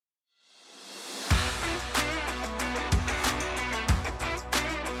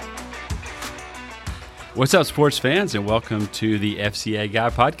What's up, sports fans, and welcome to the FCA Guy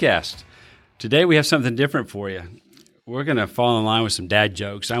podcast. Today we have something different for you. We're going to fall in line with some dad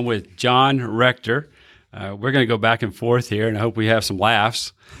jokes. I'm with Jon Rector. We're going to go back and forth here, and I hope we have some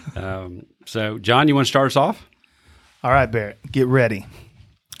laughs. So, Jon, you want to start us off? All right, Barrett, get ready.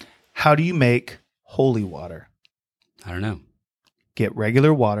 How do you make holy water? I don't know. Get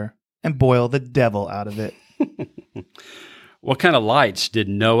regular water and boil the devil out of it. What kind of lights did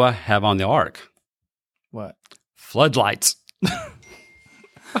Noah have on the ark? What? Floodlights.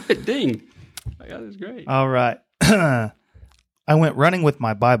 Ding. I got this great. All right. I went running with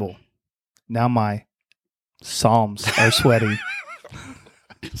my Bible. Now my Psalms are sweaty.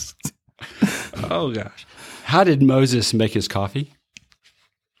 Oh, gosh. How did Moses make his coffee?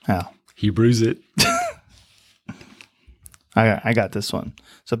 How? He brews it. I got this one.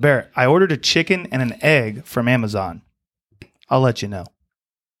 So, Barrett, I ordered a chicken and an egg from Amazon. I'll let you know.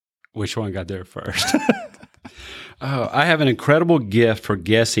 Which one got there first? Oh, I have an incredible gift for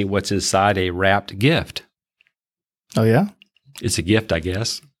guessing what's inside a wrapped gift. Oh, yeah? It's a gift, I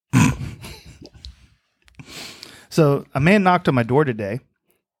guess. So, a man knocked on my door today.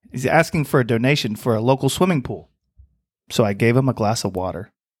 He's asking for a donation for a local swimming pool. So, I gave him a glass of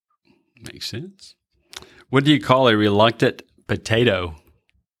water. Makes sense. What do you call a reluctant potato?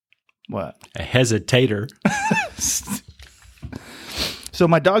 What? A hesitator. So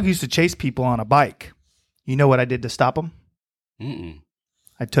my dog used to chase people on a bike. You know what I did to stop him? Mm-mm.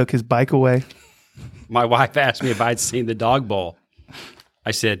 I took his bike away. My wife asked me if I'd seen the dog bowl. I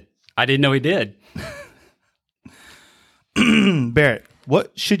said, I didn't know he did. Barrett,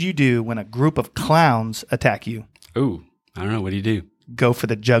 what should you do when a group of clowns attack you? Ooh, I don't know. What do you do? Go for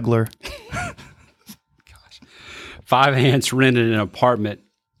the juggler. Gosh. 5 ants rented an apartment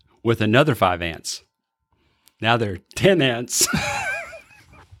with another 5 ants. Now there are 10 ants.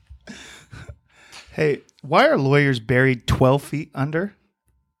 Hey, why are lawyers buried 12 feet under?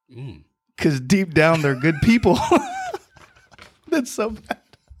 Because deep down they're good people. That's so bad.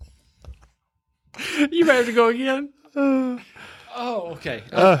 You might have to go again. Okay.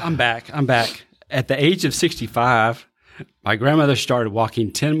 I'm back. At the age of 65, my grandmother started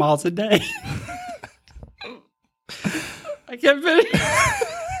walking 10 miles a day. I can't finish.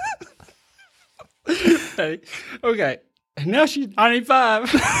 Okay. Now she's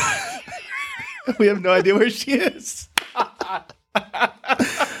 95. We have no idea where she is.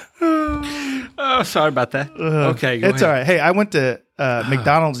 Oh, sorry about that. Okay, go it's ahead. all right. Hey, I went to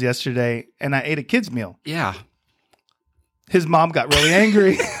McDonald's yesterday, and I ate a kid's meal. Yeah. His mom got really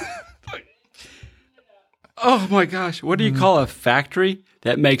angry. Oh, my gosh. What do you call a factory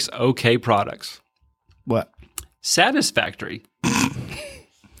that makes okay products? What? Satisfactory.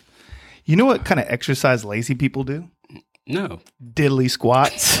 You know what kind of exercise lazy people do? No. Diddly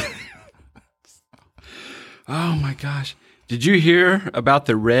squats. Oh, my gosh. Did you hear about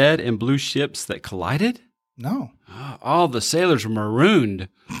the red and blue ships that collided? No. Oh, all the sailors were marooned.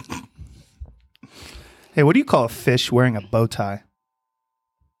 Hey, what do you call a fish wearing a bow tie?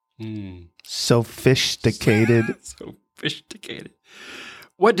 Sophisticated. Sophisticated.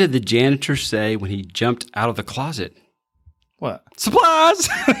 What did the janitor say when he jumped out of the closet? What? Supplies!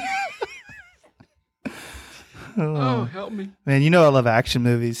 Oh, help me. Man, you know I love action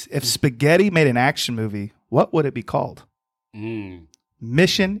movies. If spaghetti made an action movie, what would it be called?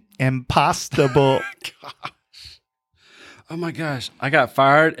 Mission Impossible. Gosh. Oh, my gosh. I got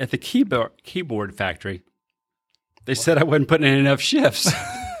fired at the keyboard factory. They said I wasn't putting in enough shifts.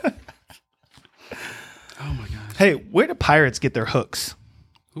 Oh, my gosh. Hey, where do pirates get their hooks?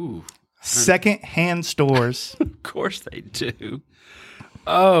 Ooh. Second-hand stores. Of course they do.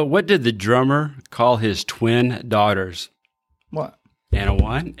 Oh, what did the drummer call his twin daughters? What? Anna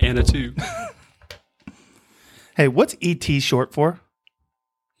 1, Anna 2. Hey, what's ET short for?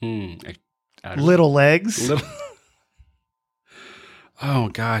 Little legs. Oh,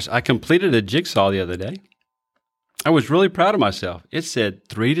 gosh. I completed a jigsaw the other day. I was really proud of myself. It said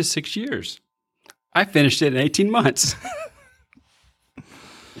 3 to 6 years. I finished it in 18 months.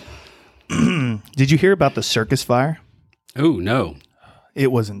 Did you hear about the circus fire? Oh, no. It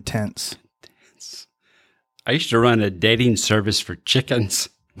was intense. I used to run a dating service for chickens.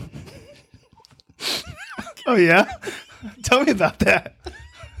 Oh, yeah? Tell me about that.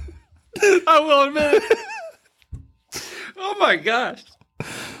 I will admit it. Oh, my gosh.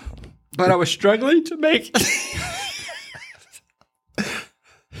 But I was struggling to make...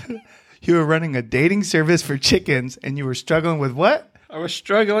 You were running a dating service for chickens, and you were struggling with what? I was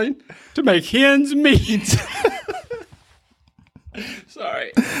struggling to make hens meet.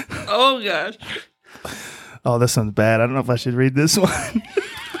 Sorry. Oh, gosh. Oh, this one's bad. I don't know if I should read this one.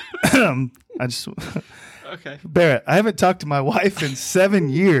 Okay. Barrett, I haven't talked to my wife in 7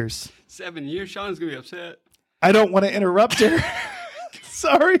 years. 7 years? Sean's going to be upset. I don't want to interrupt her.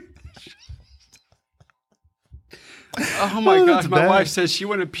 Sorry. Oh, my gosh. My bad. wife says she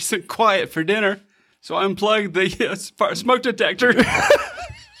wanted peace and quiet for dinner, so I unplugged the smoke detector.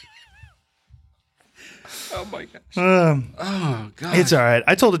 Oh, my gosh. Oh, gosh. It's all right.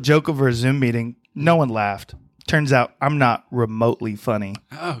 I told a joke over a Zoom meeting. No one laughed. Turns out I'm not remotely funny.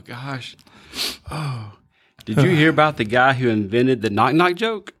 Oh, gosh. Oh. Did you hear about the guy who invented the knock-knock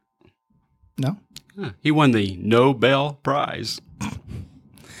joke? No. Huh. He won the Nobel Prize.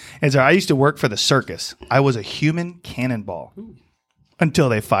 It's all right. I used to work for the circus. I was a human cannonball until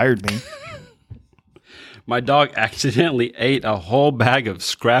they fired me. My dog accidentally ate a whole bag of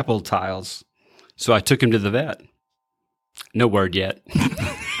Scrapple tiles, so I took him to the vet. No word yet.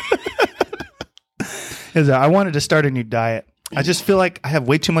 I wanted to start a new diet. I just feel like I have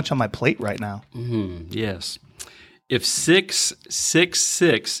way too much on my plate right now. Yes. If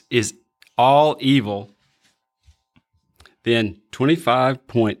 666 is all evil, then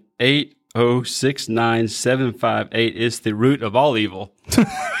 25.8069758 is the root of all evil.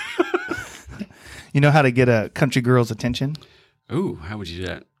 You know how to get a country girl's attention? Ooh, how would you do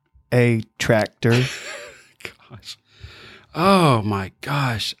that? A tractor. Gosh. Oh, my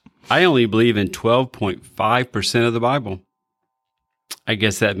gosh. I only believe in 12.5% of the Bible. I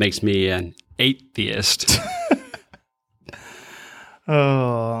guess that makes me an atheist.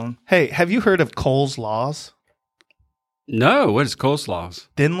 Hey, have you heard of Cole's Laws? No, what is coleslaw?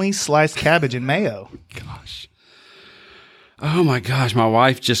 Thinly sliced cabbage and mayo. Gosh. Oh, my gosh. My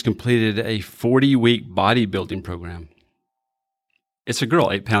wife just completed a 40-week bodybuilding program. It's a girl,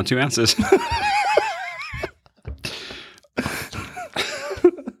 8 pounds, 2 ounces.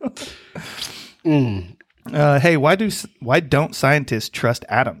 Hey, why don't scientists trust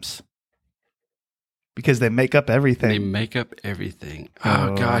atoms? Because they make up everything. They make up everything.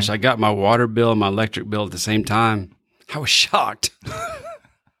 Oh, gosh. I got my water bill and my electric bill at the same time. I was shocked.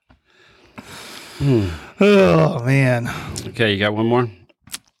 Oh, man. Okay, you got one more?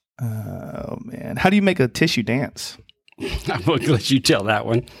 Oh, man. How do you make a tissue dance? I'm going to let you tell that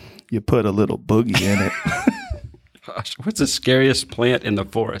one. You put a little boogie in it. Gosh, what's the scariest plant in the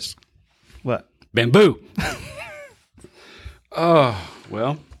forest? What? Bamboo. Oh,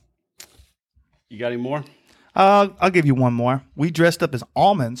 well. You got any more? I'll give you one more. We dressed up as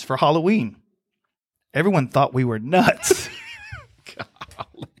almonds for Halloween. Everyone thought we were nuts.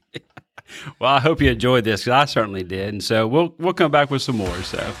 Well, I hope you enjoyed this, because I certainly did. And so we'll come back with some more.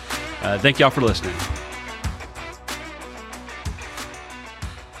 So thank y'all for listening.